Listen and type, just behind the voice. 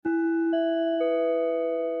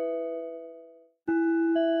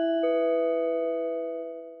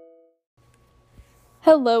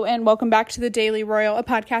Hello and welcome back to the Daily Royal, a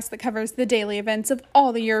podcast that covers the daily events of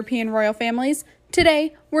all the European royal families.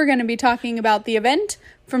 Today, we're going to be talking about the event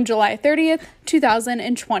from July 30th,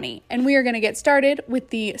 2020, and we are going to get started with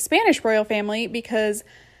the Spanish royal family because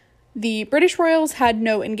the British royals had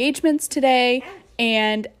no engagements today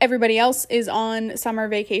and everybody else is on summer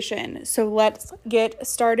vacation. So let's get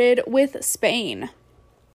started with Spain.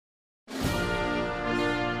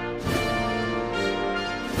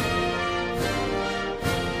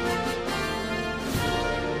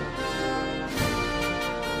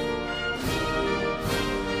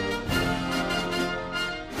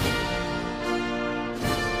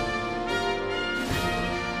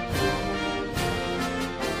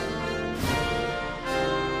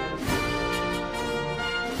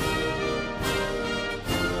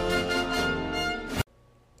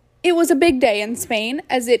 It was a big day in Spain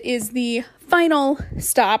as it is the final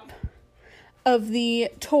stop of the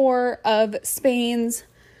tour of Spain's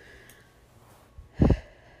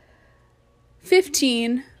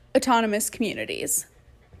 15 autonomous communities.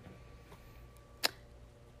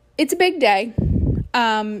 It's a big day.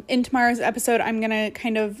 In tomorrow's episode, I'm going to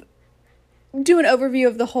kind of do an overview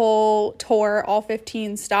of the whole tour, all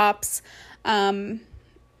 15 stops, and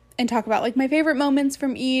talk about like my favorite moments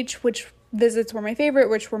from each, which visits were my favorite,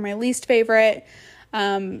 which were my least favorite,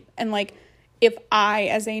 and like if I,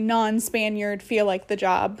 as a non-Spaniard, feel like the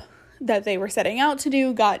job that they were setting out to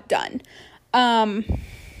do got done,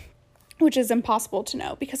 which is impossible to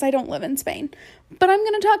know because I don't live in Spain, but I'm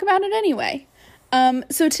going to talk about it anyway.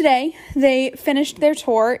 So today they finished their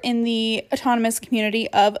tour in the autonomous community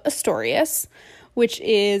of Asturias, which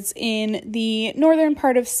is in the northern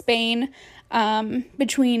part of Spain,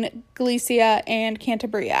 between Galicia and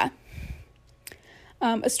Cantabria.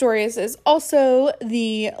 Asturias is also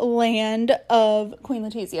the land of Queen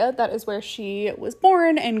Letizia. That is where she was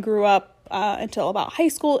born and grew up until about high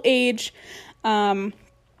school age. And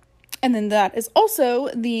then that is also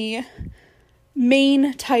the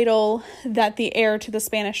main title that the heir to the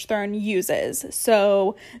Spanish throne uses.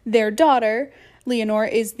 So their daughter, Leonor,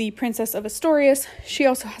 is the Princess of Asturias. She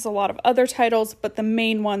also has a lot of other titles, but the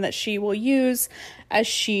main one that she will use as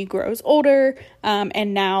she grows older,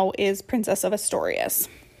 and now is Princess of Asturias.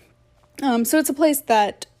 So it's a place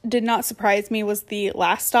that did not surprise me was the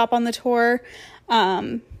last stop on the tour,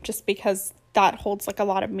 just because that holds like a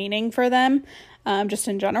lot of meaning for them, just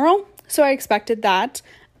in general. So I expected that.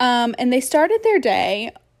 And they started their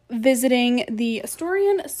day visiting the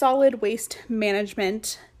Asturian Solid Waste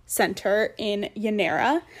Management Center in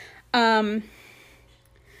Llanera.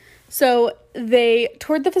 So they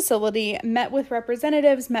toured the facility, met with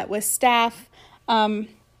representatives, met with staff,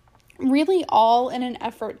 really all in an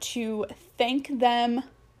effort to thank them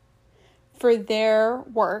for their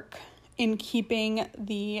work in keeping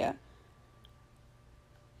the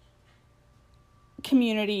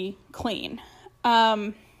community clean.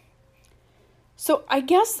 So I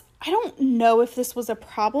guess I don't know if this was a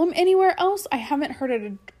problem anywhere else. I haven't heard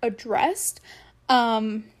it addressed.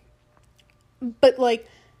 But like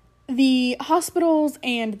the hospitals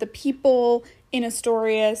and the people in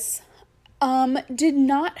Asturias did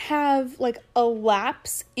not have like a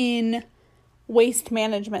lapse in waste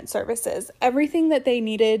management services. Everything that they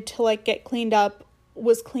needed to like get cleaned up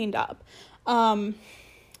was cleaned up.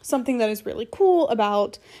 Something that is really cool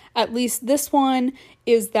about at least this one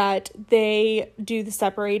is that they do the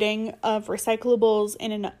separating of recyclables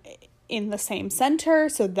in the same center.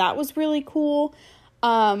 So that was really cool.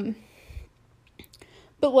 But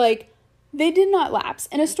like they did not lapse.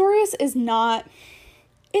 And Asturias is not,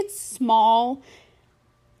 it's small,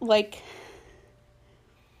 like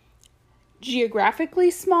geographically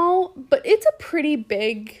small, but it's a pretty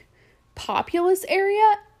big populous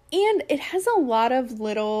area. And it has a lot of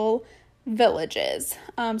little villages.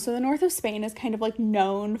 So the north of Spain is kind of like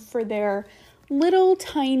known for their little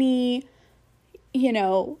tiny,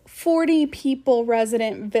 40 people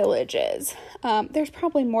resident villages. There's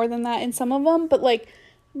probably more than that in some of them, but like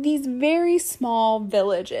these very small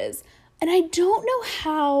villages. And I don't know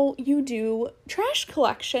how you do trash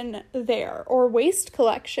collection there or waste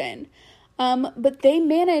collection. But they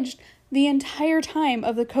managed the entire time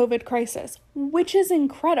of the COVID crisis, which is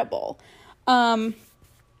incredible. And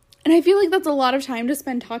I feel like that's a lot of time to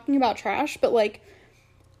spend talking about trash, but like,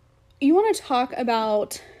 you want to talk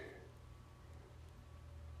about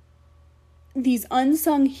these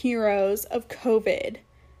unsung heroes of COVID.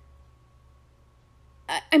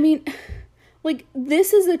 I mean, like,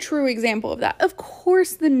 this is a true example of that. Of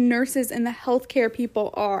course, the nurses and the healthcare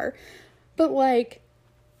people are, but like,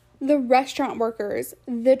 the restaurant workers,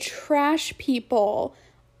 the trash people,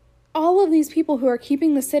 all of these people who are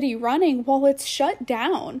keeping the city running while it's shut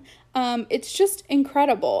down. It's just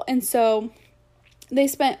incredible. And so they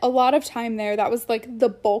spent a lot of time there. That was like the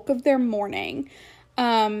bulk of their morning.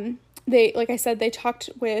 Like I said, they talked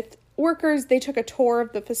with workers. They took a tour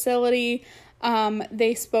of the facility.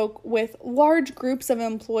 They spoke with large groups of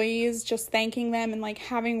employees, just thanking them and like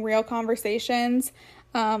having real conversations.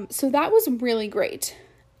 So that was really great.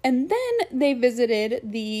 And then they visited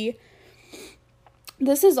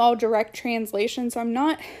this is all direct translation, so I'm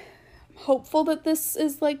not hopeful that this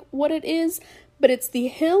is like what it is, but it's the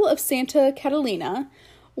Hill of Santa Catalina,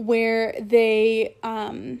 where they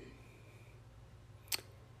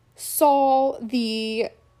saw the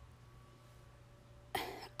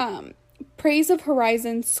Praise of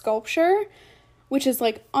Horizon sculpture, which is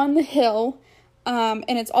like on the hill, and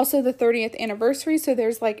it's also the 30th anniversary, so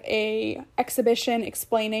there's like a exhibition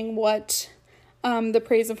explaining what the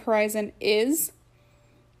Praise of Horizon is,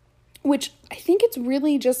 which I think it's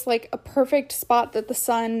really just like a perfect spot that the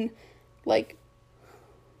sun, like,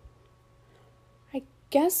 I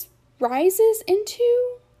guess rises into.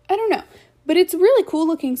 I don't know, but it's a really cool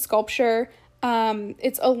looking sculpture.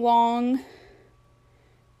 It's along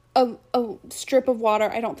a strip of water.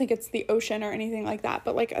 I don't think it's the ocean or anything like that,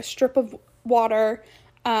 but like a strip of water.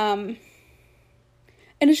 And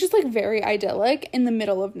it's just like very idyllic in the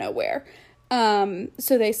middle of nowhere.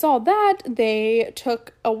 So they saw that. They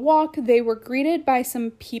took a walk. They were greeted by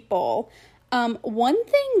some people. One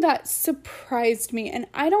thing that surprised me, and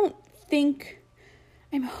I'm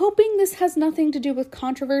hoping this has nothing to do with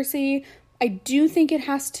controversy. I do think it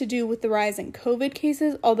has to do with the rise in COVID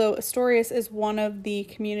cases, although Asturias is one of the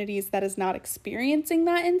communities that is not experiencing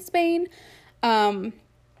that in Spain.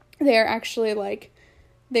 They're actually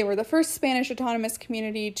they were the first Spanish autonomous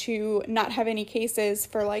community to not have any cases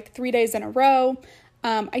for 3 days in a row.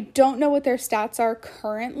 I don't know what their stats are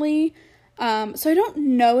currently, so I don't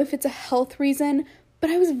know if it's a health reason, but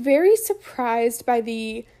I was very surprised by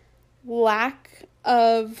the lack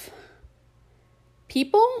of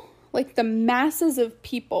people, the masses of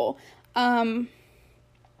people.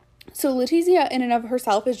 So Letizia in and of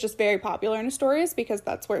herself is just very popular in Asturias because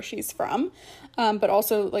that's where she's from. But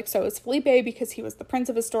also, so is Felipe because he was the Prince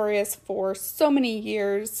of Asturias for so many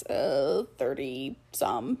years,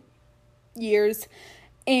 30-some years.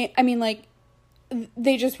 And, I mean,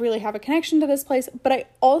 they just really have a connection to this place. But I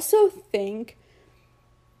also think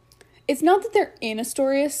it's not that they're in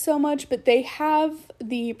Asturias so much, but they have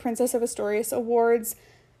the Princess of Asturias Awards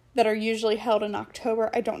that are usually held in October.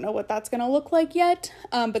 I don't know what that's going to look like yet,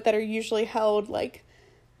 but that are usually held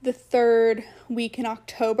the third week in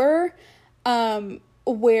October,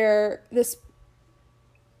 where this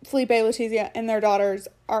Felipe, Letizia, and their daughters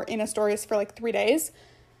are in Asturias for 3 days,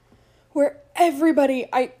 where everybody,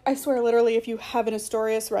 I swear literally, if you have an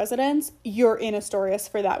Asturias residence, you're in Asturias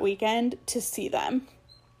for that weekend to see them.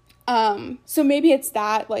 So maybe it's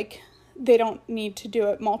that, they don't need to do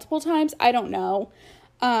it multiple times. I don't know.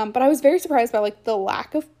 But I was very surprised by the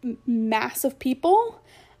lack of mass of people.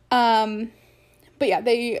 But yeah,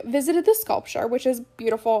 they visited the sculpture, which is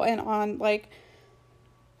beautiful and on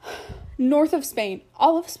north of Spain.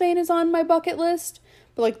 All of Spain is on my bucket list,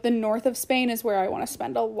 but the north of Spain is where I want to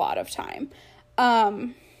spend a lot of time.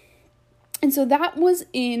 And so that was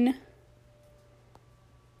in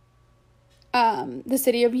the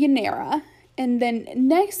city of Llanera. And then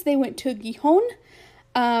next they went to Gijón.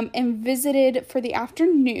 And visited for the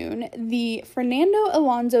afternoon the Fernando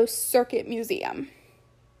Alonso Circuit Museum.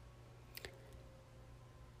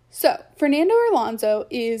 So, Fernando Alonso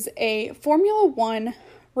is a Formula One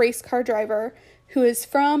race car driver who is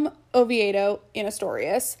from Oviedo in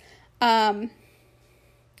Asturias, and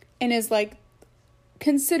is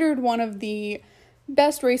considered one of the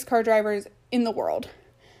best race car drivers in the world.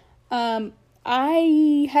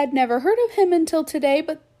 I had never heard of him until today,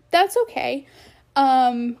 but that's okay.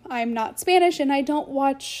 I'm not Spanish and I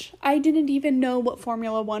didn't even know what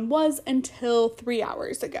Formula One was until 3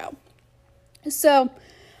 hours ago. So,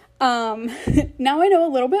 now I know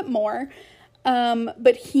a little bit more.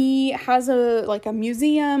 But he has a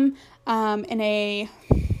museum, and a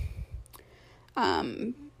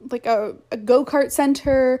go-kart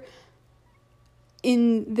center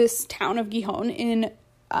in this town of Gijón in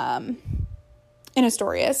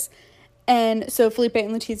Asturias. And so Felipe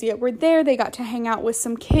and Letizia were there. They got to hang out with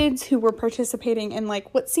some kids who were participating in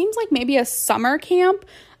what seems like maybe a summer camp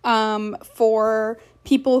for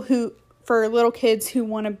little kids who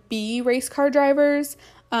want to be race car drivers,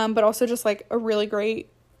 but also just a really great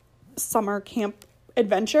summer camp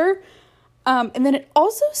adventure. And then it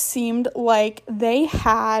also seemed like they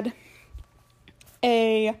had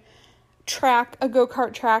a a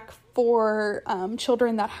go-kart track for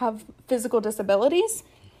children that have physical disabilities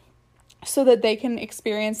so that they can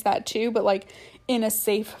experience that too, but like in a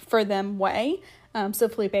safe for them way. So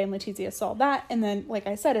Felipe and Letizia saw that. And then, like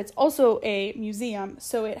I said, it's also a museum.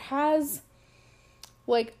 So it has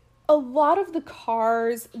like a lot of the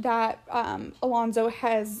cars that Alonso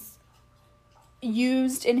has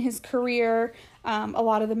used in his career, a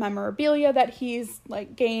lot of the memorabilia that he's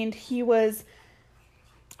like gained. He was,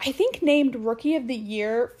 I think, named Rookie of the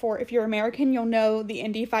Year for, if you're American, you'll know the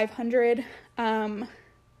Indy 500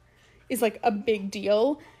 is like a big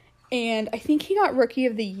deal. And I think he got Rookie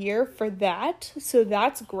of the Year for that. So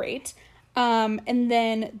that's great. And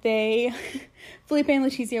then Felipe and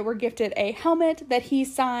Letizia were gifted a helmet that he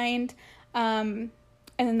signed. And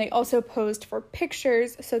then they also posed for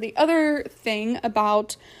pictures. So the other thing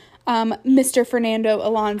about Mr. Fernando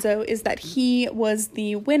Alonso is that he was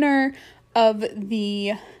the winner of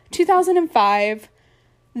the 2005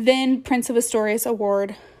 then Prince of Asturias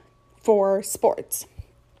Award for sports.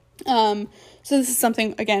 So this is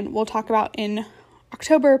something, again, we'll talk about in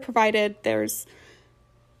October, provided there's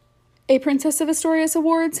a Princess of Asturias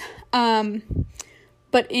Awards.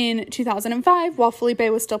 But in 2005, while Felipe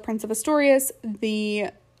was still Prince of Asturias,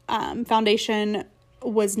 the foundation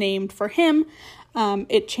was named for him.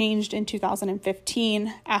 It changed in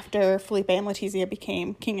 2015 after Felipe and Letizia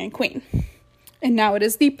became king and queen. And now it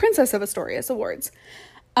is the Princess of Asturias Awards.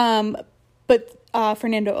 But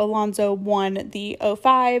Fernando Alonso won the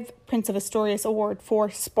 2005 Prince of Asturias Award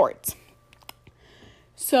for sports.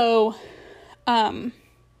 So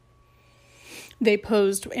they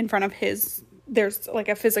posed in front of there's like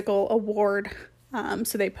a physical award.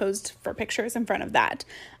 So they posed for pictures in front of that.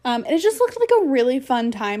 And it just looked like a really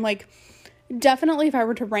fun time. Like, definitely if I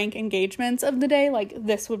were to rank engagements of the day, like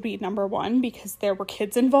this would be number one because there were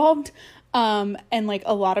kids involved. And like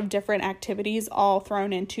a lot of different activities all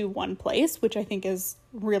thrown into one place, which I think is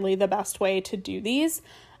really the best way to do these.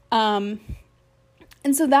 And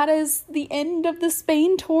so that is the end of the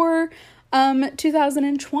Spain tour,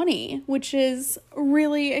 2020, which is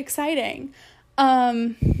really exciting.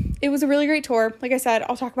 It was a really great tour. Like I said,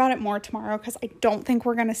 I'll talk about it more tomorrow because I don't think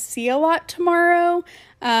we're going to see a lot tomorrow,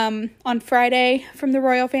 on Friday from the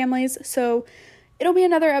royal families. So it'll be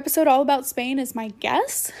another episode all about Spain is my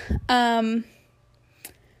guess. But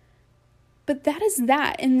that is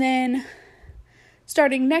that. And then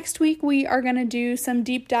starting next week, we are going to do some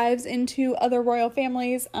deep dives into other royal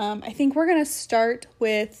families. I think we're going to start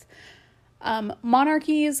with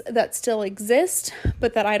monarchies that still exist,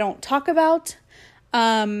 but that I don't talk about.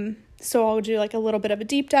 So I'll do like a little bit of a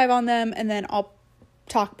deep dive on them, and then I'll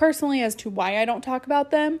talk personally as to why I don't talk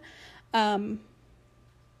about them. And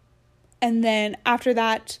then after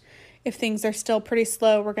that, if things are still pretty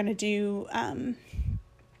slow, we're going to do,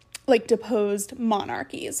 like deposed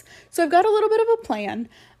monarchies. So I've got a little bit of a plan.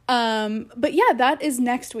 But yeah, that is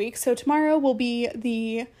next week. So tomorrow will be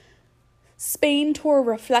the Spain tour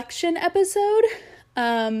reflection episode.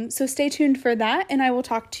 So stay tuned for that, and I will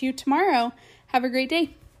talk to you tomorrow. Have a great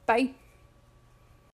day. Bye.